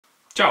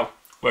Ciao!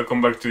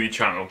 Welcome back to the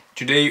channel.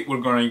 Today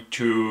we're going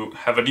to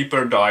have a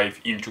deeper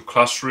dive into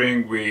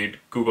clustering with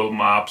Google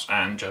Maps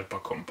and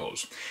Jetpack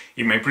Compose.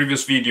 In my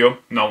previous video,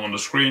 now on the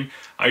screen,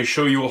 I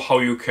show you how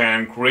you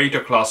can create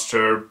a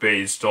cluster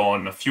based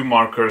on a few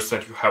markers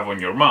that you have on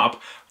your map,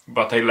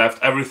 but I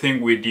left everything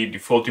with the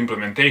default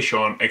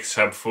implementation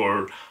except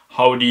for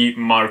how the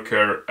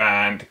marker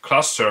and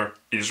cluster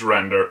is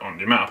rendered on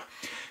the map.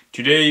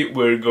 Today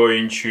we're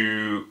going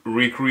to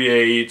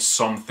recreate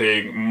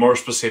something more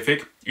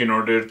specific in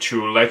order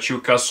to let you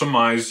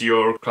customize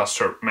your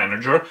cluster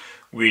manager,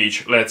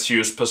 which lets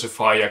you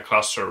specify a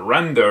cluster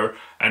render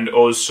and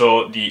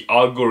also the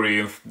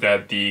algorithm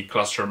that the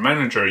cluster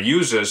manager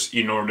uses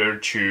in order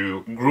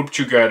to group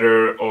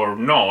together or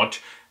not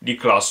the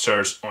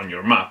clusters on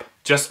your map.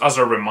 Just as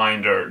a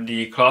reminder,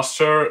 the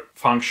cluster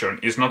function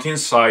is not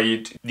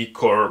inside the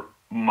core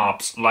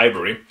maps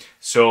library,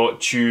 so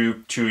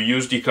to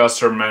use the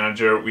cluster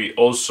manager we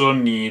also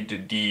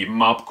need the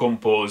map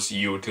compose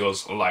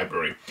utils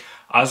library.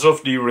 As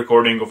of the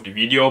recording of the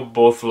video,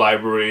 both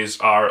libraries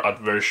are at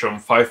version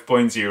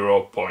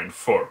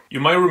 5.0.4. You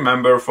might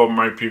remember from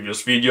my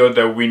previous video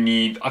that we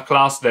need a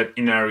class that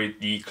inherits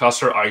the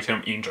cluster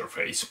item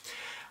interface.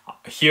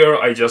 Here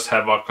I just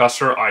have a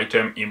cluster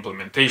item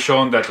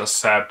implementation that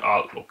accepts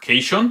a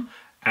location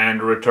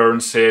and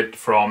returns it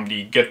from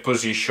the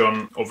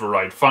getPosition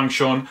override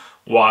function,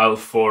 while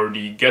for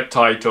the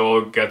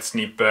getTitle,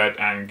 getSnippet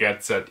and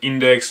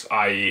getSetIndex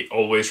I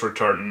always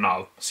return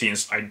null,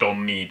 since I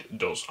don't need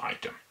those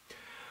items.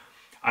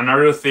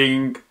 Another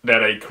thing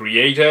that I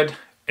created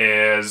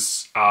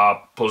is a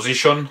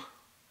position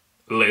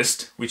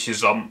list, which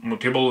is a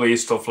mutable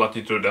list of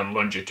latitude and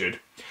longitude.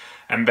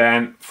 And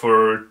then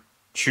for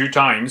 2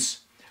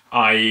 times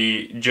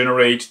I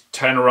generate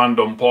 10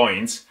 random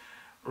points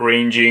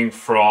ranging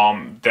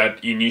from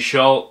that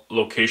initial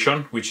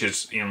location, which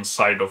is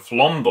inside of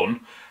London,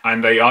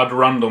 and I add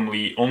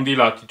randomly on the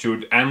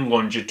latitude and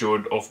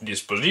longitude of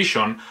this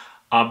position,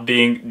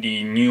 adding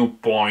the new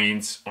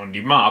points on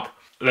the map.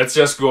 Let's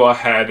just go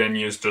ahead and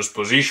use those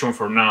positions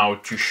for now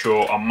to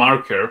show a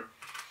marker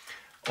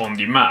on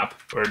the map,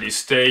 where the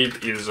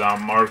state is a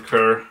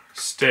marker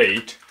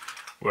state,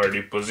 where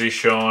the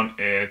position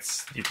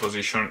is the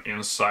position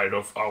inside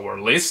of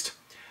our list.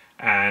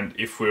 And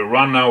if we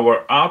run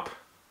our app,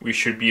 we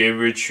should be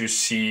able to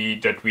see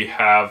that we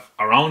have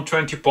around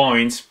 20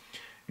 points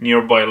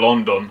nearby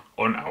London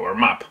on our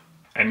map.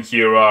 And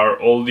here are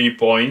all the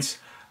points.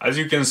 As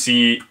you can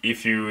see,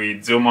 if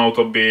you zoom out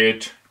a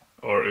bit,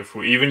 or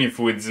even if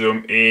we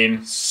zoom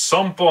in,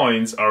 some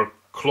points are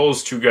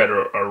close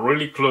together, are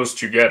really close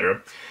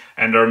together,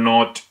 and are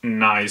not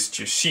nice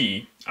to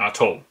see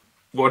at all.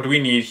 What we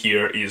need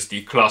here is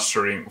the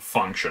clustering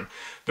function.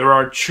 There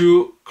are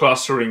 2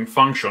 clustering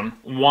functions.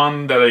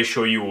 One that I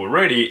show you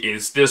already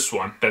is this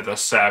one that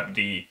accepts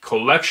the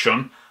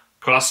collection,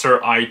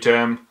 cluster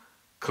item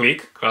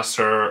click,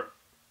 cluster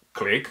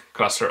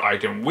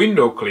item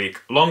window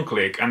click, long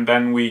click, and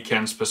then we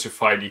can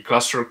specify the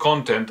cluster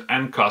content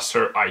and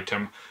cluster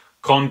item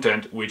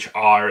content, which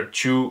are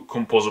 2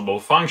 composable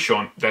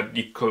functions that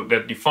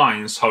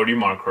defines how the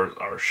markers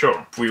are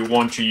shown. If we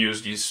want to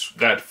use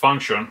that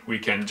function, we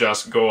can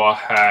just go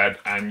ahead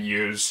and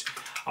use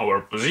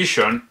our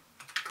position,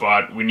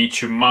 but we need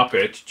to map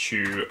it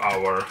to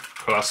our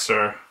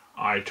cluster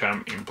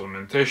item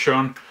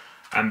implementation,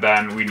 and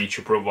then we need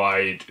to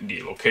provide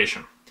the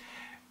location.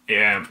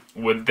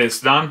 With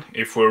this done,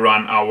 if we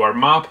run our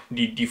map,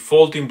 the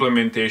default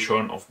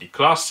implementation of the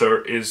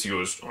cluster is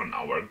used on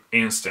our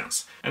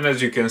instance. And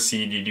as you can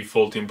see, the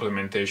default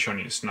implementation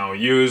is now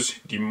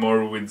used. The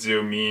more we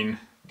zoom in,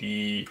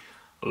 the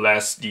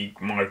less the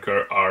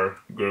markers are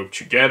grouped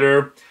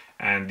together.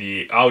 And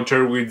the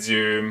outer we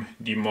zoom,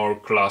 the more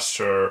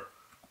clusters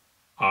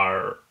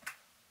are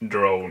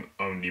drawn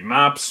on the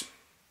maps,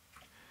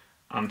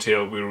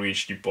 until we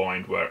reach the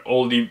point where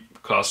all the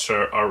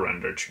clusters are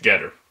rendered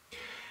together.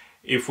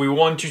 If we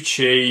want to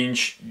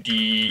change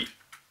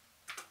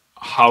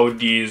how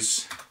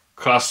these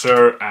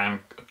cluster and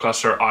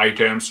cluster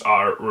items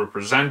are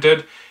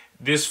represented,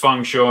 this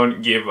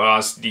function gives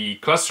us the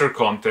cluster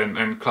content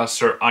and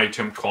cluster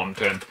item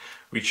content,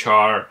 which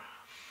are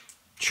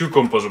 2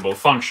 composable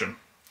functions.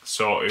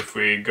 So if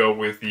we go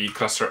with the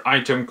cluster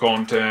item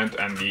content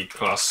and the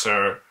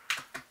cluster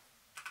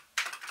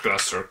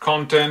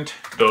content,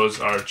 those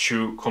are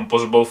 2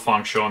 composable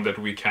functions that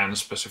we can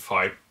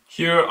specify.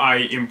 Here I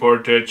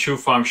imported 2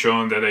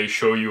 functions that I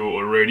show you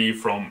already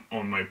from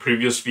on my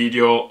previous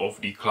video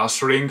of the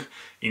clustering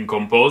in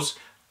Compose.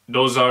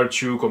 Those are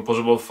 2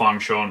 composable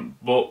functions.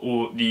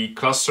 Both the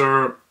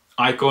cluster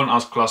icon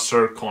as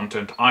cluster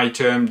content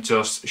item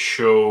just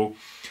show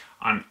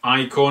an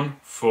icon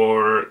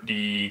for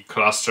the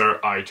cluster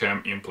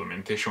item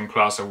implementation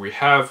class that we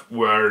have,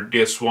 where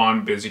this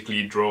one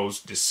basically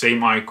draws the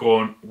same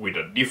icon with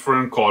a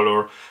different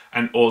color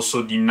and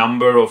also the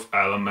number of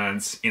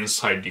elements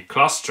inside the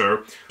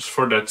cluster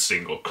for that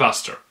single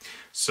cluster.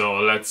 So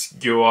let's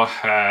go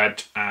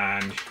ahead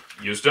and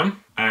use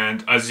them.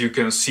 And as you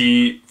can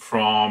see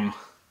from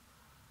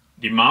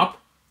the map,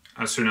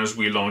 as soon as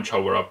we launch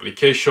our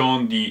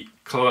application, the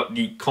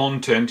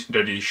content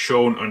that is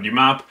shown on the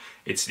map,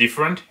 it's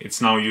different.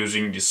 It's now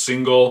using the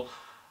single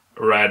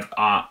red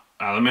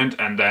element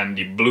and then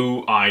the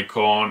blue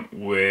icon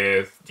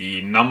with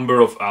the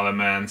number of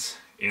elements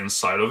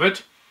inside of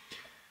it.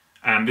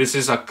 And this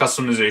is a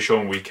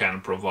customization we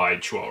can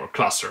provide to our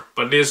cluster.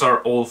 But these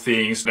are all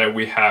things that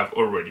we have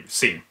already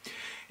seen.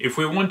 If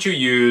we want to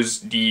use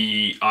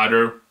the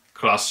other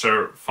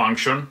cluster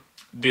function,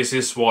 this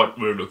is what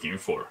we're looking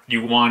for, the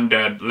one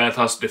that let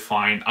us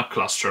define a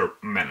cluster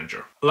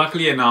manager.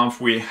 Luckily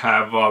enough, we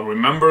have a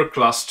remember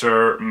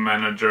cluster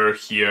manager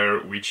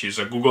here, which is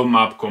a Google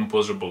Map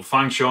composable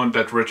function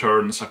that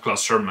returns a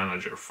cluster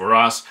manager for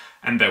us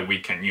and that we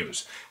can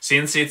use.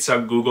 Since it's a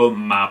Google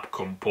Map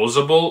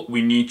composable,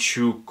 we need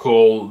to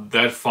call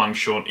that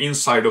function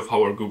inside of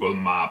our Google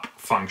Map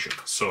function.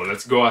 So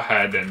let's go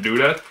ahead and do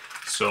that.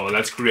 So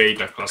let's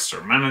create a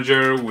cluster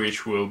manager,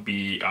 which will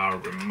be our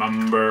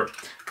remember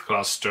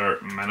cluster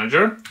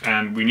manager,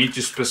 and we need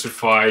to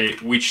specify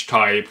which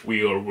type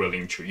we are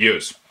willing to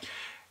use.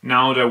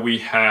 Now that we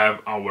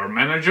have our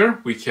manager,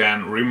 we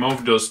can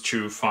remove those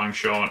two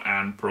functions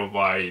and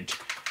provide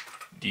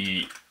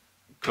the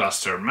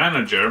cluster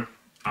manager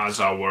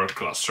as our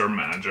cluster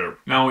manager.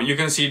 Now you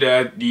can see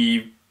that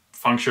the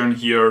function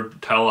here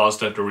tells us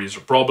that there is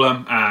a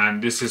problem,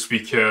 and this is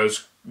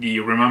because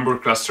the remember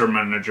cluster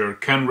manager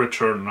can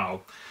return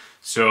null.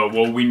 So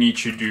what we need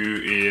to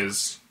do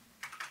is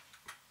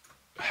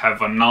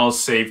have a null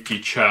safety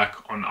check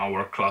on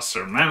our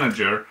cluster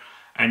manager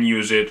and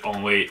use it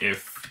only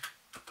if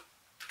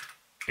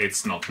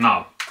it's not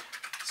null.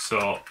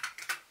 So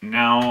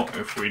now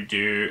if we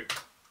do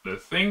the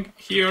thing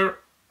here,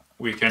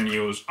 we can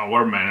use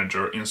our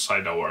manager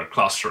inside our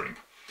clustering.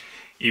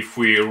 If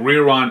we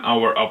rerun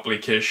our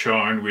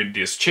application with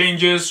these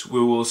changes, we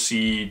will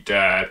see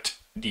that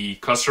the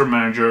cluster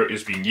manager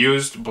is being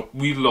used, but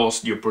we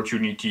lost the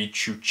opportunity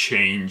to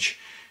change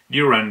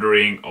the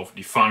rendering of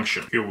the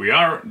function. Here we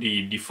are,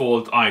 the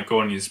default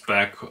icon is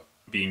back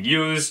being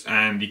used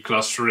and the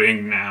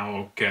clustering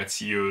now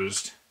gets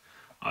used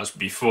as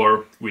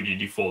before with the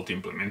default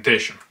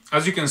implementation.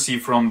 As you can see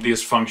from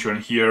this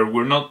function here,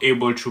 we're not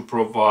able to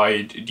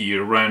provide the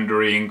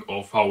rendering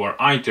of our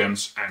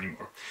items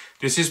anymore.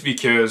 This is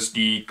because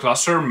the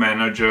cluster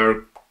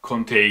manager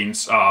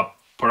contains a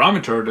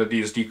parameter that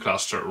is the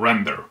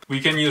ClusterRenderer.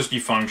 We can use the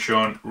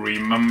function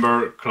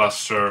remember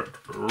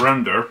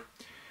ClusterRenderer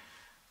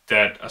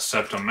that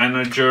accepts a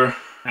manager,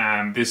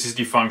 and this is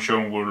the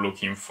function we're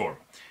looking for.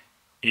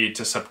 It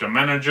accepts a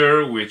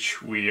manager,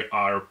 which we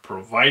are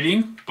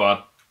providing,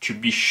 but to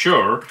be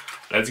sure,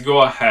 let's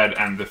go ahead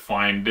and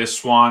define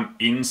this one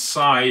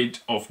inside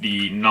of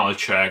the null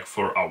check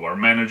for our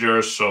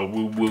manager, so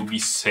we will be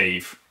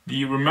safe.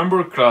 The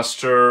remember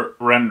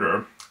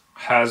ClusterRenderer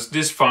has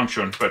this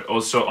function, but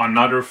also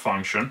another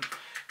function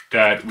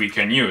that we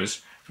can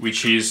use,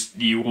 which is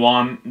the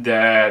one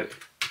that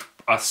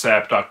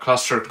accept a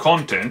cluster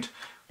content,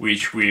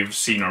 which we've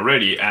seen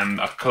already, and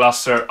a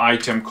cluster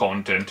item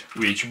content,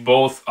 which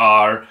both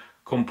are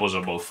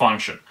composable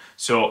function.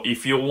 So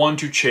if you want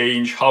to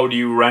change how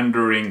the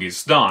rendering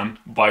is done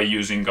by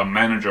using a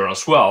manager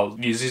as well,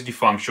 this is the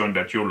function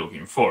that you're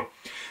looking for.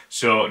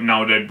 So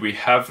now that we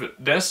have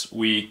this,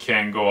 we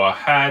can go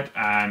ahead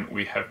and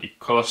we have the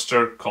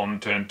cluster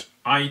content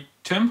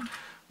item,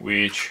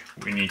 which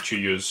we need to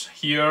use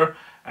here,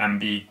 and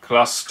the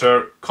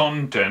cluster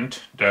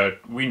content that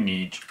we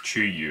need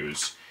to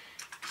use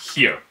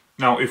here.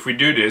 Now, if we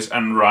do this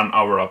and run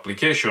our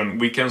application,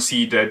 we can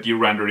see that the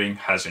rendering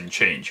hasn't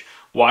changed.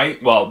 Why?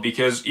 Well,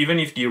 because even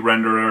if the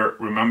renderer,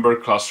 remember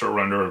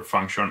ClusterRenderer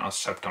function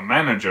accept a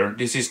manager,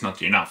 this is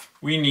not enough.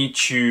 We need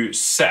to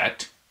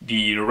set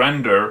the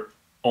render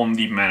on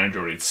the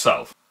manager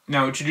itself.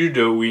 Now, to do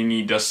that, we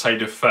need a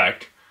side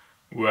effect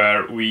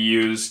where we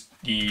use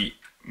the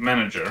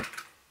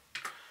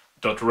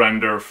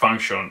manager.render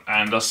function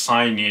and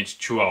assign it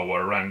to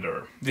our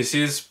renderer. This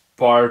is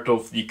part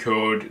of the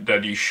code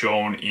that is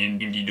shown in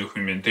the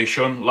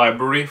documentation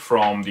library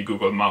from the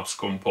Google Maps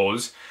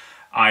Compose.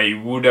 I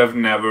would have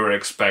never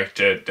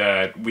expected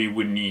that we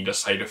would need a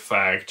side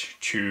effect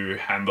to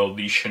handle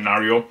this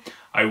scenario.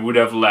 I would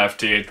have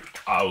left it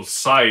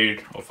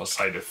outside of a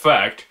side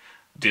effect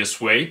this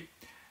way.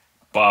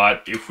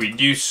 But if we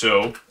do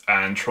so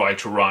and try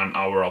to run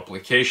our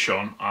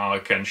application, I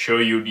can show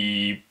you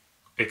the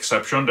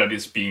exception that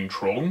is being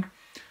thrown,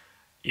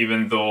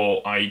 even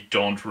though I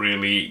don't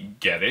really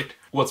get it.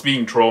 What's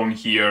being thrown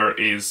here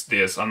is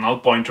this a null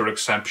pointer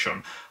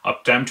exception,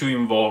 attempt to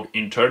invoke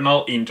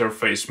internal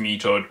interface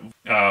method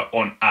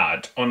on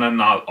add on a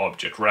null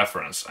object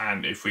reference.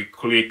 And if we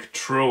click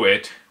through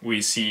it,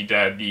 we see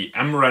that the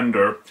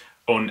mRender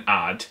on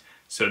add,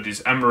 so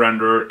this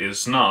mRender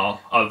is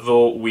null,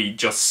 although we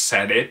just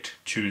set it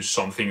to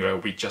something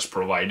that we just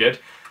provided.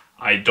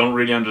 I don't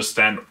really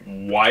understand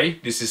why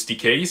this is the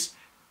case,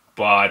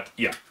 but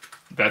yeah,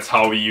 that's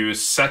how you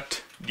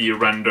set the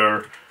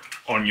render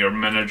on your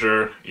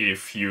manager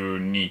if you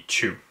need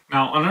to.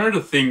 Now,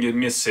 another thing you're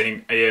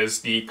missing is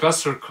the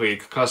cluster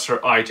click,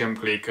 cluster item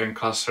click, and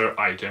cluster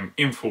item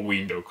info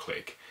window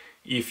click.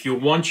 If you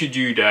want to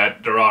do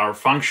that, there are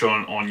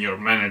functions on your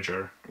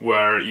manager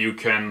where you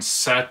can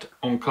set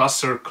on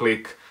cluster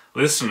click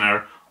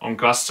listener, on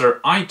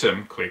cluster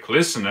item click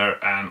listener,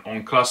 and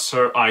on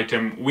cluster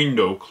item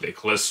window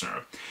click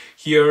listener.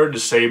 Here,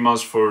 the same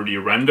as for the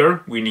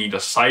render, we need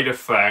a side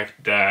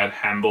effect that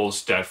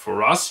handles that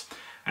for us.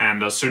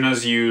 And as soon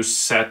as you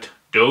set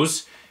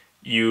those,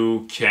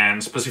 you can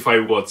specify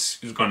what's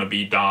going to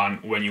be done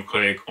when you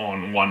click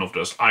on one of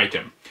those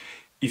items.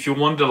 If you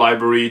want the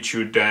library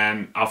to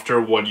then,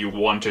 after what you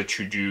wanted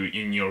to do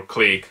in your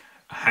click,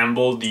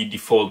 handle the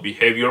default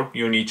behavior,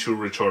 you need to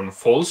return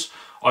false.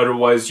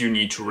 Otherwise, you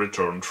need to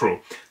return true.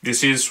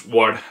 This is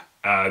what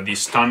the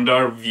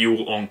standard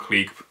view on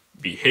click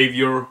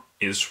behavior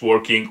is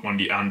working on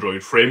the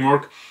Android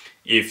framework.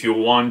 If you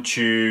want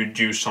to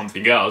do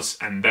something else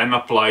and then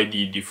apply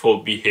the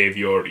default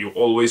behavior, you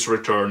always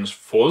return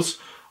false.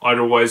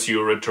 Otherwise,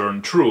 you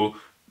return true.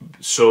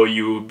 So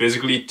you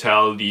basically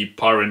tell the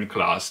parent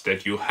class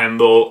that you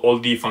handle all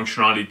the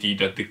functionality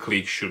that the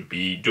click should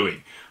be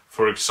doing.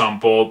 For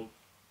example,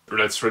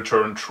 let's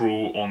return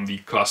true on the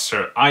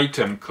cluster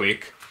item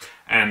click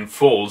and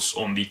false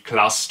on the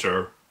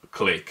cluster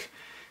click.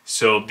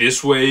 So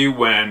this way,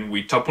 when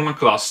we tap on a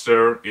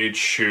cluster, it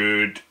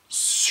should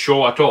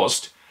show a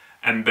toast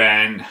and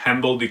then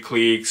handle the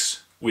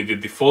clicks with the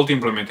default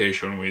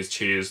implementation,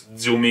 which is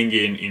zooming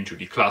in into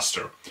the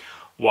cluster.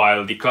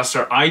 While the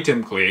cluster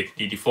item click,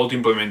 the default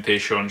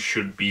implementation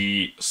should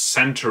be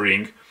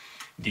centering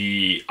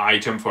the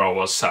item for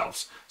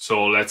ourselves.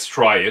 So let's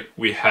try it.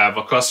 We have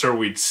a cluster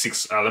with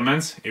 6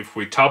 elements. If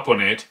we tap on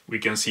it, we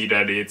can see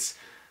that it's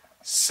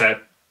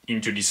set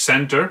into the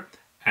center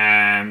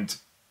and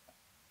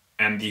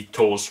the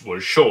toast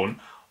was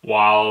shown.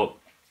 While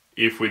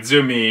if we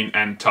zoom in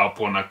and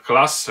tap on a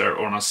cluster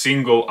on a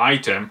single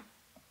item,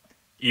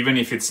 even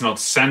if it's not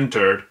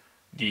centered,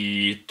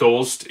 the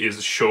toast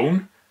is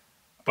shown.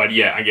 But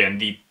yeah, again,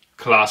 the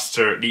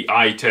cluster, the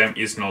item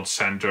is not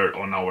centered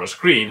on our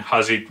screen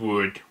as it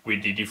would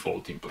with the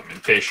default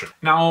implementation.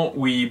 Now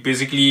we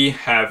basically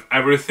have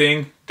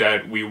everything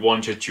that we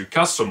wanted to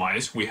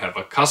customize. We have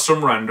a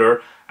custom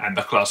render and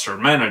a cluster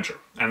manager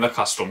and a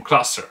custom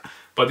cluster.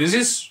 But this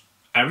is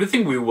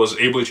everything we was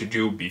able to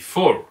do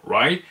before,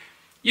 right?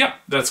 Yeah,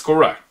 that's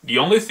correct. The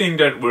only thing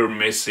that we're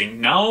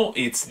missing now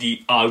is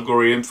the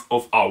algorithm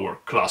of our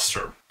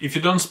cluster. If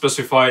you don't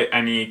specify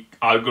any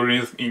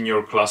algorithm in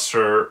your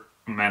cluster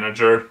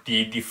manager,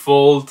 the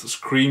default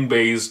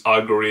screen-based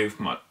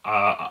algorithm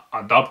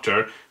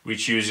adapter,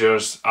 which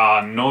uses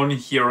a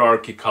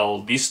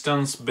non-hierarchical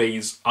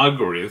distance-based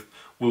algorithm,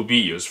 will be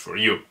used for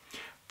you.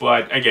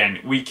 But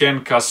again, we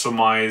can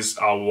customize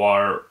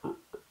our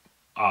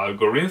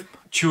algorithm.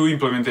 2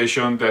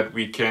 implementations that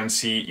we can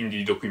see in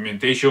the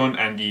documentation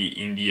and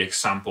in the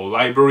example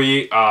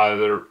library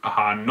are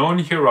a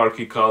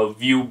non-hierarchical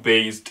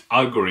view-based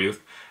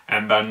algorithm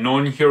and a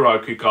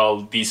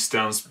non-hierarchical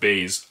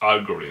distance-based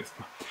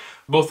algorithm.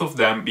 Both of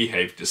them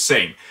behave the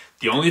same.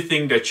 The only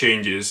thing that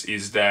changes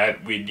is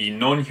that with the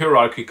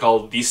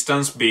non-hierarchical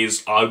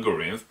distance-based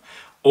algorithm,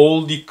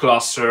 all the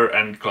cluster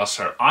and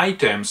cluster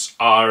items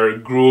are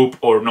grouped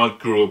or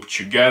not grouped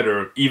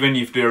together, even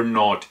if they're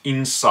not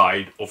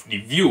inside of the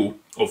view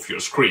of your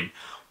screen.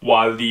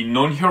 While the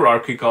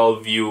non-hierarchical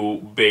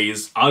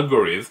view-based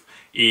algorithm,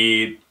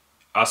 it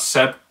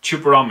accepts 2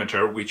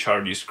 parameters, which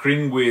are the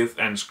screen width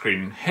and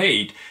screen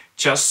height,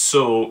 just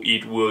so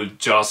it will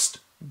just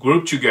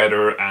group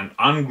together and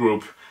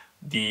ungroup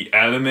the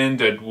element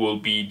that will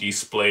be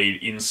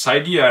displayed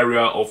inside the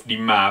area of the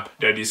map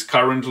that is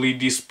currently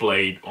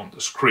displayed on the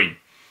screen.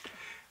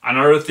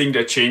 Another thing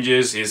that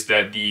changes is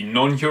that the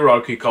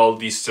non-hierarchical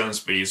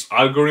distance-based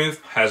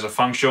algorithm has a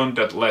function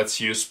that lets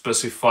you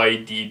specify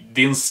the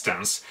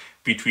distance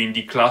between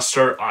the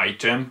cluster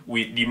item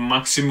with the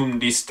maximum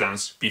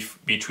distance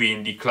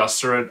between the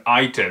clustered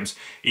items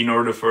in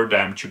order for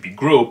them to be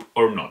grouped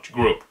or not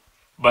grouped.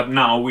 But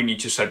now we need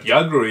to set the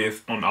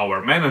algorithm on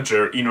our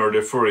manager in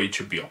order for it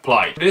to be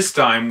applied. This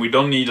time we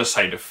don't need a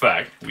side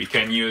effect. We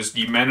can use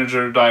the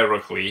manager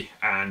directly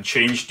and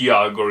change the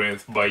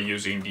algorithm by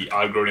using the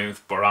algorithm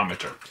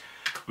parameter.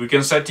 We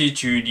can set it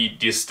to the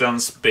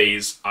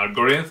distance-based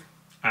algorithm,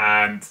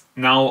 and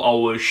now I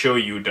will show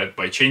you that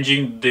by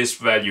changing this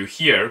value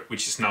here,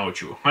 which is now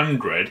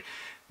 200,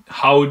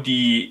 how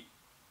the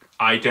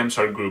items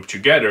are grouped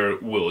together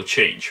will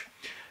change.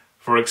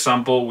 For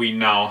example, we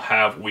now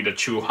have with a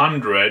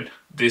 200,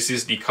 this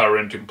is the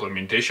current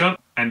implementation,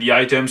 and the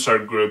items are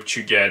grouped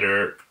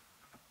together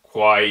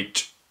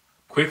quite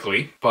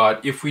quickly.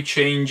 But if we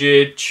change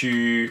it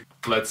to,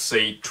 let's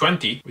say,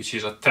 20, which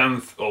is a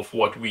tenth of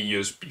what we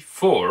used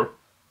before,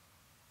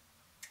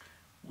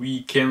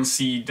 we can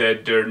see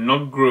that they're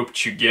not grouped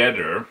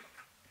together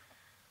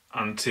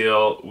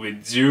until we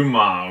zoom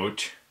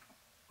out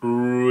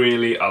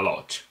really a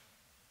lot.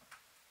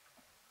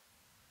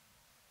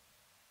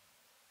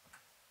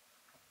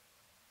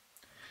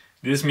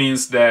 This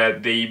means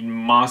that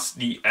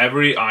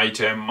every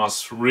item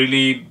must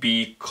really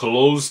be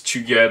close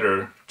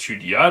together to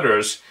the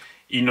others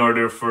in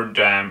order for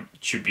them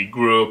to be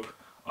grouped.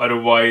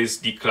 Otherwise,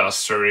 the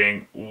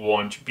clustering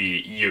won't be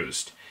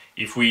used.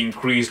 If we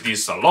increase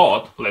this a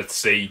lot, let's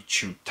say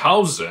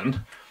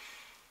 2000,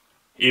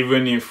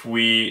 even if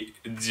we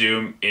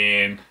zoom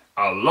in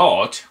a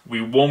lot,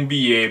 we won't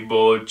be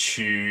able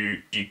to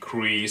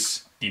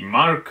decrease the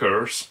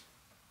markers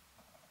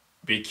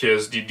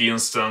because the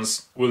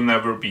distance will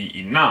never be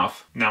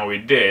enough. Now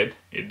it did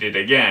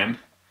again.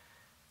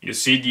 You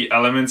see the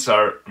elements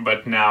are,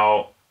 but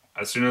now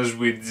as soon as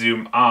we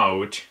zoom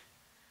out,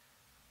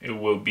 it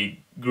will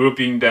be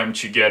grouping them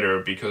together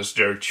because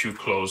they're too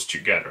close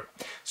together.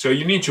 So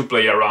you need to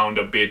play around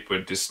a bit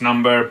with this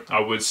number. I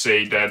would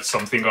say that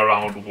something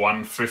around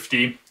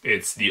 150,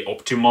 it's the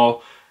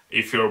optimal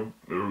if you're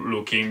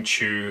looking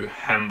to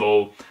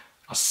handle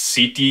a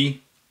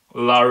city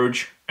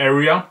large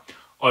area.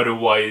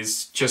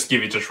 Otherwise, just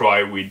give it a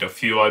try with a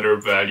few other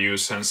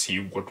values and see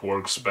what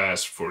works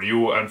best for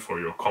you and for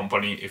your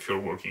company if you're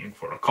working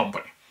for a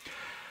company.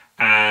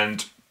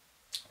 And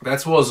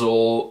that was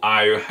all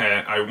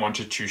I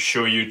wanted to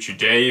show you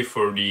today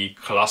for the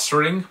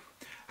clustering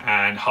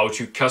and how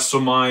to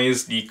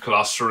customize the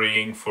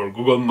clustering for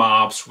Google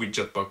Maps with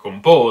Jetpack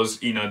Compose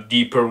in a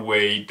deeper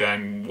way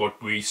than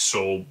what we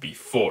saw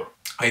before.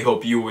 I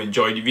hope you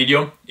enjoyed the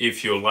video.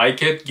 If you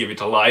like it, give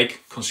it a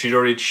like,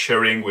 consider it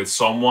sharing with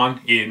someone.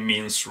 It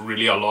means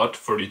really a lot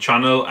for the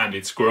channel and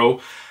its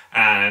growth.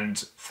 And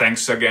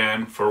thanks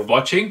again for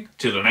watching.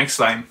 Till the next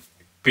time,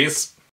 peace.